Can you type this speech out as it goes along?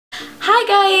Hi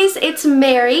guys, it's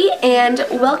Mary and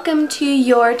welcome to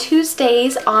your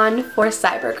Tuesdays on for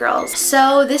Cyber Girls.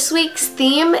 So this week's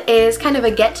theme is kind of a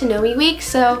get to know me week.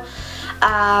 So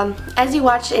as you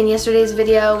watched in yesterday's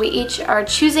video, we each are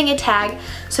choosing a tag.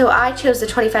 So I chose the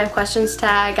 25 questions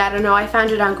tag. I don't know, I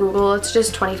found it on Google. It's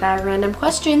just 25 random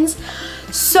questions.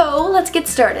 So let's get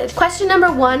started. Question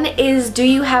number 1 is, do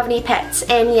you have any pets?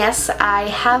 And yes, I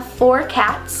have 4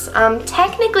 cats.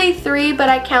 Technically 3, but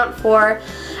I count 4.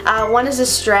 One is a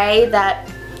stray that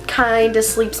kind of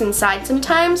sleeps inside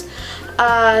sometimes.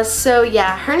 So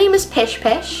yeah, her name is Pish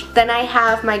Pish. Then I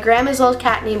have my grandma's old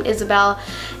cat named Isabel.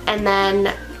 And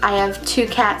then I have 2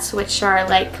 cats which are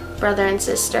like brother and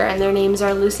sister, and their names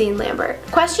are Lucy and Lambert.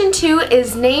 Question 2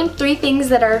 is, name 3 things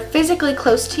that are physically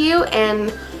close to you, and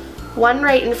one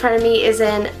right in front of me is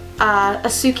in a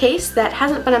suitcase that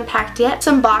hasn't been unpacked yet.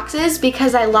 Some boxes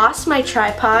because I lost my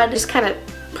tripod. Just kind of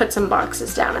put some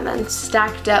boxes down and then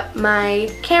stacked up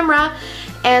my camera,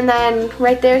 and then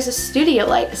right there's a studio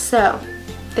light, so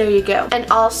there you go. And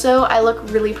also I look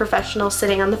really professional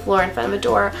sitting on the floor in front of a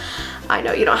door. I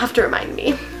know, you don't have to remind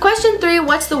me. Question 3,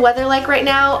 what's the weather like right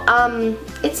now?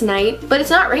 It's night, but it's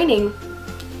not raining.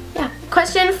 Yeah.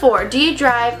 Question 4, do you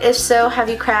drive? If so, have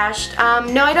you crashed?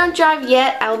 No, I don't drive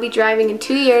yet. I will be driving in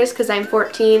 2 years because I'm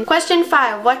 14. Question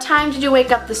 5, what time did you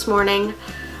wake up this morning?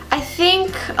 I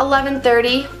think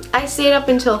 11:30. I stayed up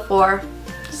until 4,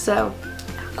 so.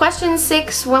 Question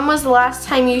 6, when was the last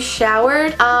time you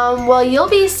showered? Well, you'll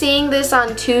be seeing this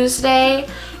on Tuesday,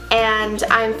 and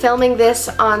I'm filming this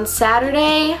on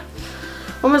Saturday.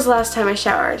 When was the last time I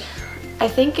showered? I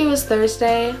think it was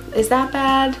Thursday. Is that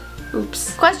bad?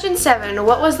 Oops. Question 7,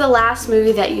 what was the last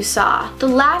movie that you saw? The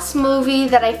last movie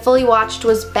that I fully watched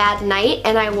was Bad Night,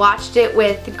 and I watched it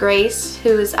with Grace,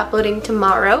 who is uploading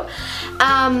tomorrow.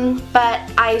 But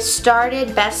I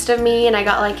started Best of Me, and I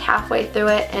got like halfway through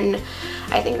it, and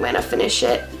I think I'm gonna finish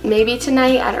it maybe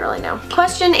tonight. I don't really know.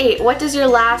 Question 8, what does your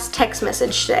last text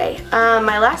message say?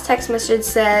 My last text message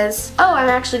says, oh, I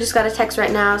actually just got a text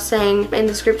right now saying in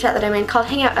this group chat that I'm in called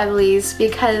Hangout Uglies,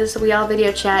 because we all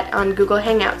video chat on Google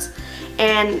Hangouts.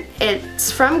 And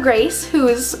it's from Grace, who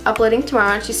is uploading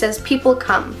tomorrow, and she says, people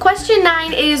come. Question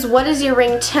 9 is, what is your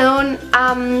ringtone?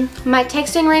 My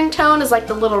texting ringtone is like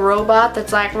the little robot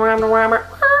that's like, and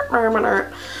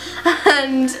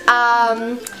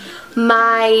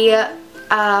my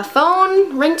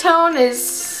phone ringtone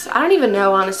is, I don't even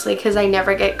know honestly, because I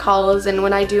never get calls, and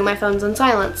when I do, my phone's on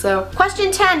silent. So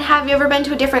question 10, have you ever been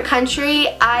to a different country?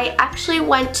 I actually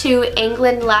went to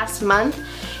England last month.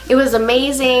 It was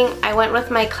amazing. I went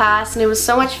with my class and it was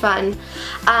so much fun.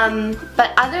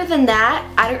 But other than that,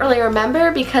 I don't really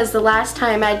remember, because the last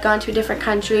time I'd gone to a different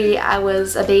country I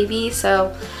was a baby,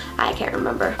 so I can't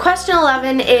remember. Question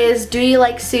 11 is, do you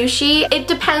like sushi? It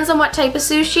depends on what type of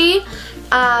sushi,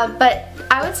 but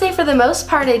I would say for the most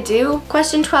part I do.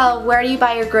 Question 12, where do you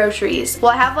buy your groceries?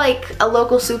 Well, I have like a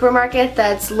local supermarket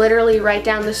that's literally right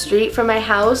down the street from my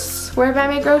house where I buy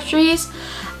my groceries.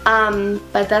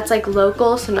 But that's like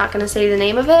local, so I'm not gonna say the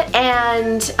name of it.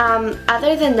 And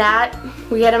other than that,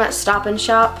 we get them at Stop and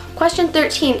Shop. Question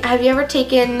 13, have you ever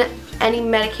taken any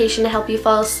medication to help you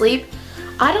fall asleep?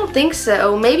 I don't think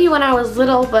so. Maybe when I was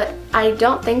little, but I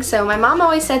don't think so. My mom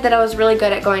always said that I was really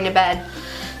good at going to bed.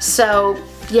 So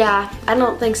yeah, I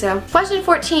don't think so. Question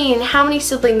 14, how many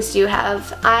siblings do you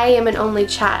have? I am an only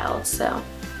child, so.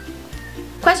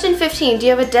 Question 15, do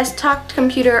you have a desktop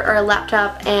computer or a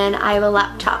laptop? And I have a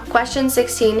laptop. Question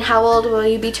 16, how old will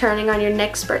you be turning on your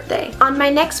next birthday? On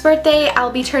my next birthday, I'll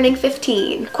be turning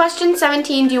 15. Question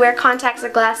 17, do you wear contacts or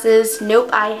glasses? Nope,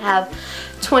 I have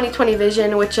 20/20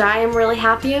 vision, which I am really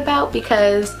happy about,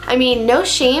 because, I mean, no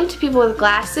shame to people with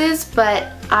glasses,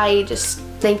 but I just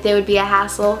think they would be a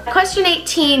hassle. Question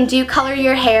 18, do you color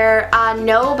your hair?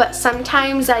 No, but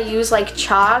sometimes I use like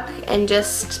chalk and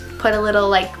just put a little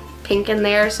like pink in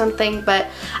there or something, but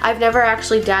I've never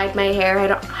actually dyed my hair. I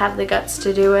don't have the guts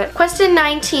to do it. Question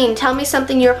 19, tell me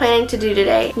something you're planning to do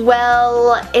today.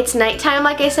 Well, it's nighttime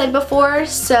like I said before,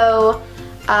 so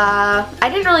I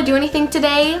didn't really do anything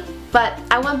today, but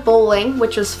I went bowling,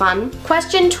 which was fun.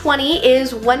 Question 20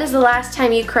 is, when is the last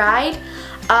time you cried?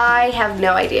 I have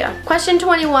no idea. Question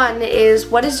 21 is,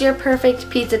 what is your perfect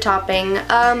pizza topping?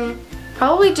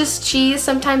 Probably just cheese.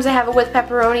 Sometimes I have it with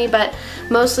pepperoni, but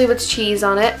mostly with cheese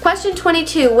on it. Question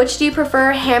 22, which do you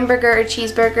prefer, hamburger or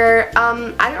cheeseburger?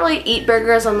 I don't really eat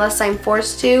burgers unless I'm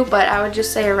forced to, but I would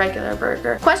just say a regular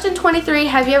burger. Question 23,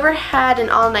 have you ever had an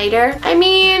all-nighter? I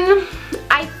mean,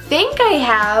 I think I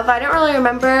have. I don't really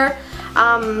remember.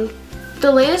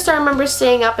 The latest I remember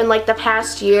staying up in like the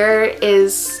past year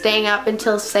is staying up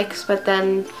until 6, but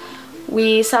then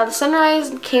We saw the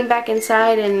sunrise, came back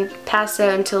inside, and passed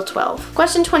out until 12.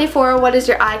 Question 24, what is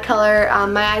your eye color?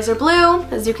 My eyes are blue,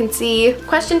 as you can see.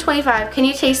 Question 25, can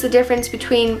you taste the difference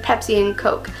between Pepsi and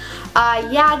Coke?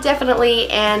 Yeah, definitely,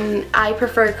 and I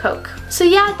prefer Coke. So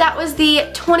yeah, that was the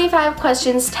 25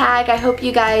 questions tag. I hope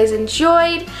you guys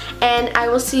enjoyed, and I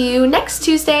will see you next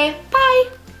Tuesday.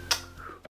 Bye!